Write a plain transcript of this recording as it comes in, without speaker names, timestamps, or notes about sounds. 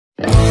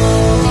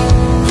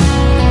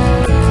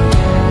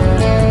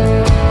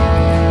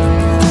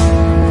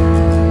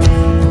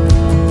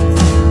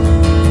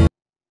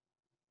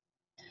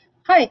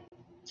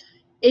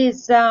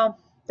is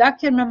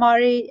Dr.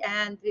 Memari,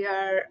 and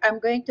I'm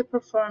going to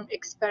perform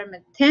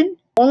experiment 10,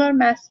 molar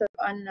mass of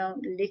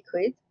unknown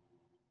liquid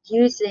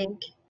using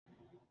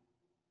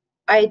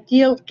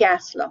ideal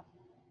gas law.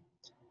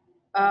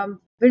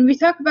 When we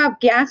talk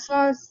about gas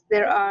laws,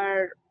 there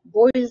are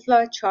Boyle's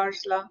law,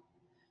 Charles' law,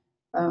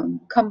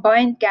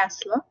 combined gas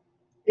law.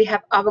 We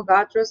have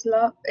Avogadro's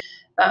law.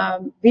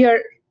 We are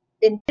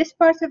in this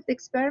part of the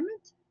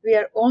experiment, we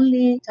are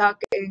only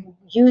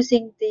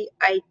using the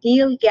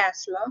ideal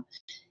gas law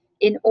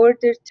in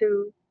order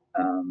to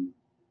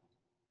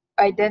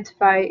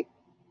identify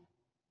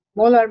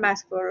molar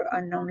mass for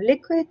unknown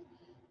liquid,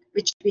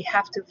 which we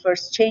have to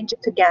first change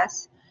it to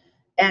gas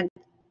and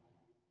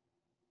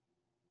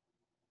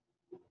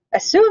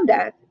assume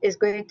that is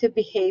going to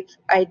behave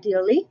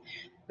ideally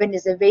when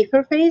it's a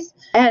vapor phase,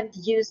 and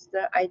use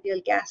the ideal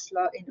gas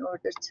law in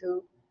order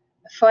to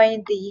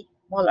find the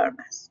molar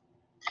mass.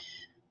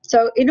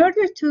 So in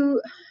order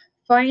to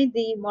find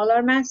the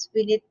molar mass,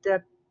 we need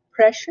the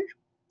pressure.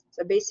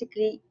 So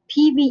basically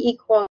PV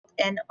equals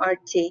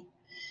nRT.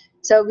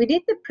 So we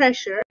need the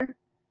pressure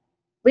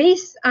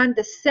based on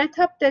the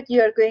setup that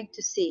you are going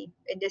to see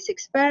in this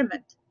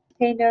experiment.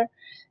 The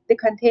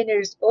container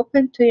is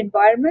open to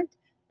environment.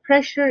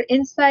 Pressure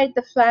inside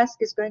the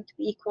flask is going to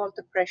be equal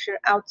to pressure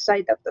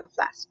outside of the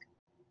flask.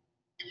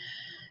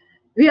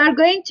 We are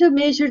going to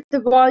measure the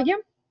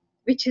volume,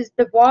 which is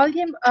the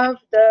volume of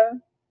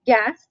the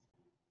gas.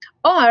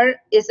 R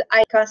is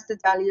a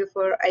constant value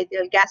for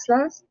ideal gas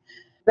laws,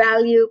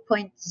 value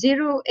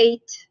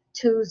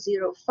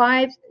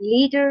 0.08205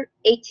 liter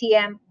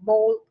ATM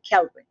mole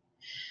Kelvin.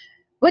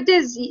 What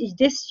does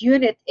this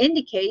unit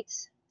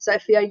indicates? So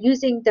if we are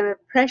using the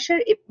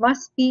pressure, it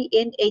must be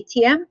in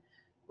ATM,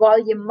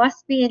 volume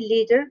must be in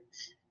liter,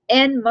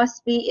 N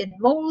must be in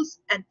moles,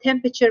 and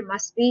temperature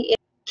must be in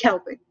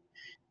Kelvin.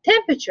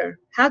 Temperature,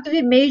 how do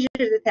we measure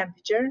the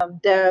temperature?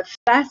 The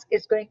flask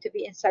is going to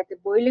be inside the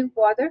boiling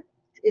water,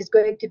 is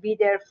going to be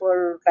there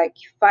for like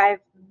 5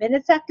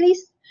 minutes at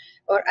least,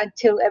 or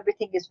until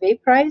everything is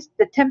vaporized.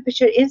 The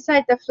temperature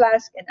inside the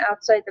flask and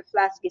outside the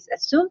flask is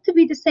assumed to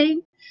be the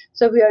same.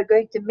 So we are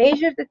going to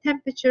measure the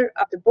temperature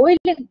of the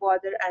boiling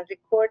water and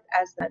record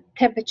as the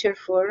temperature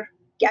for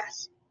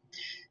gas.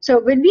 So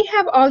when we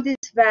have all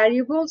these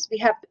variables, we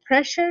have the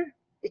pressure,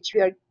 which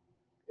we are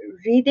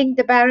reading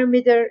the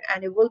barometer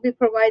and it will be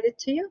provided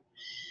to you.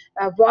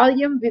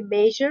 Volume we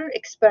measure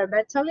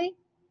experimentally.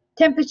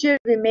 Temperature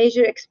we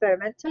measure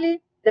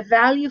experimentally. The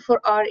value for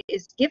R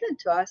is given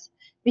to us.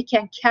 We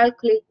can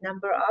calculate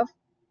number of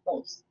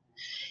moles.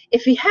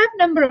 If we have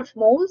number of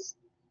moles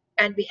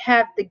and we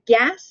have the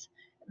gas,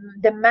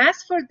 the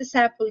mass for the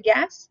sample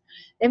gas,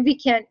 then we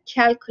can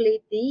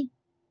calculate the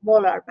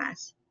molar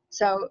mass.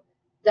 So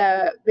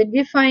when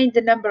we find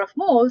the number of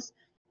moles,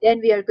 then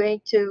we are going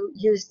to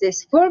use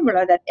this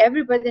formula that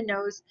everybody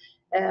knows.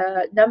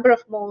 Number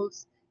of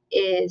moles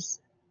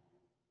is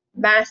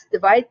mass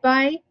divided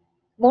by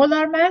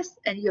molar mass,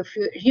 and if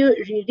you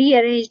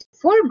rearrange the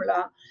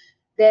formula,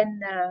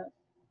 then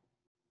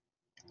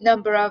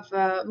number of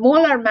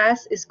molar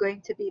mass is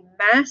going to be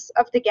mass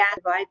of the gas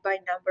divided by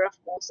number of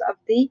moles of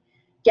the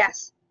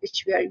gas,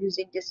 which we are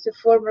using this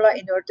formula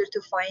in order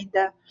to find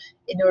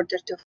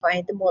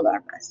the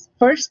molar mass.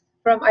 First,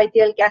 from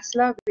ideal gas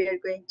law, we are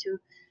going to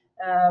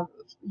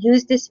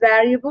use these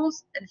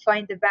variables and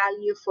find the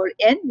value for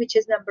N, which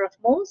is number of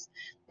moles.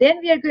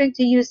 Then we are going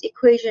to use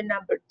equation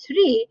number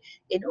 3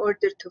 in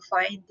order to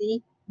find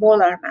the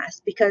molar mass,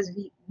 because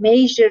we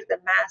measure the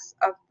mass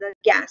of the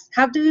gas.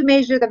 How do we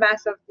measure the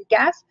mass of the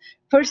gas?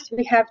 First,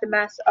 we have the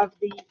mass of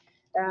the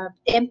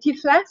empty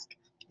flask.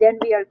 Then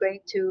we are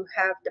going to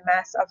have the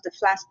mass of the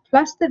flask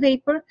plus the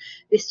vapor.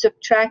 We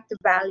subtract the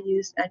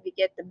values and we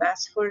get the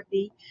mass for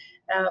the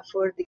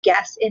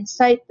gas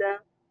inside the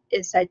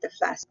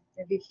flask,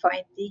 and we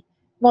find the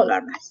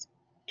molar mass.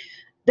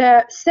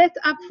 The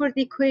setup for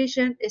the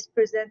equation is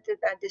presented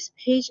on this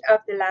page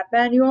of the lab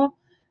manual,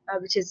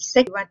 which is the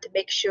second one to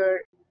make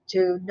sure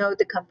to know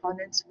the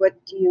components, what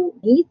do you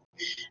need.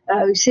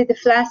 You see the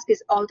flask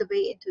is all the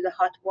way into the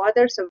hot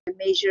water, so we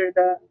measure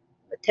the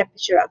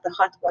temperature of the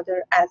hot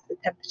water as the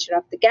temperature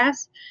of the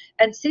gas.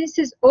 And since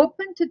it's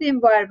open to the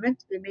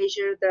environment, we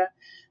measure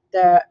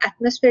the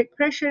atmospheric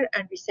pressure,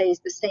 and we say it's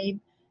the same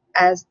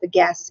as the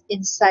gas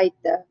inside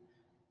the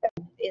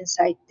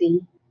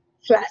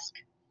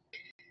flask.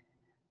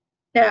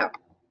 Now,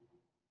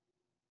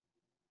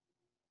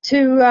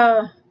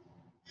 to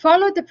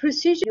follow the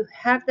procedure, you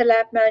have the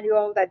lab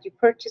manual that you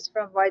purchased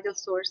from Vital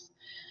Source.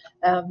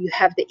 You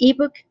have the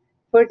ebook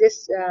for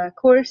this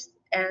course,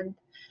 and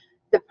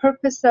the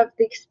purpose of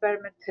the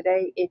experiment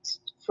today is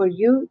for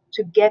you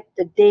to get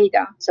the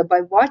data. So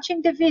by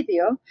watching the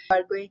video, you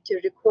are going to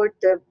record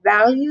the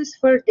values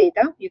for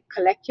data. You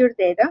collect your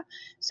data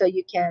so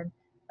you can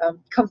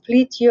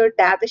complete your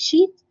data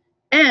sheet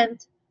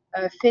and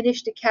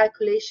finish the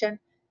calculation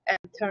and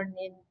turn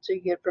in to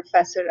your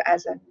professor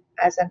as an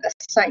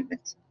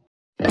assignment.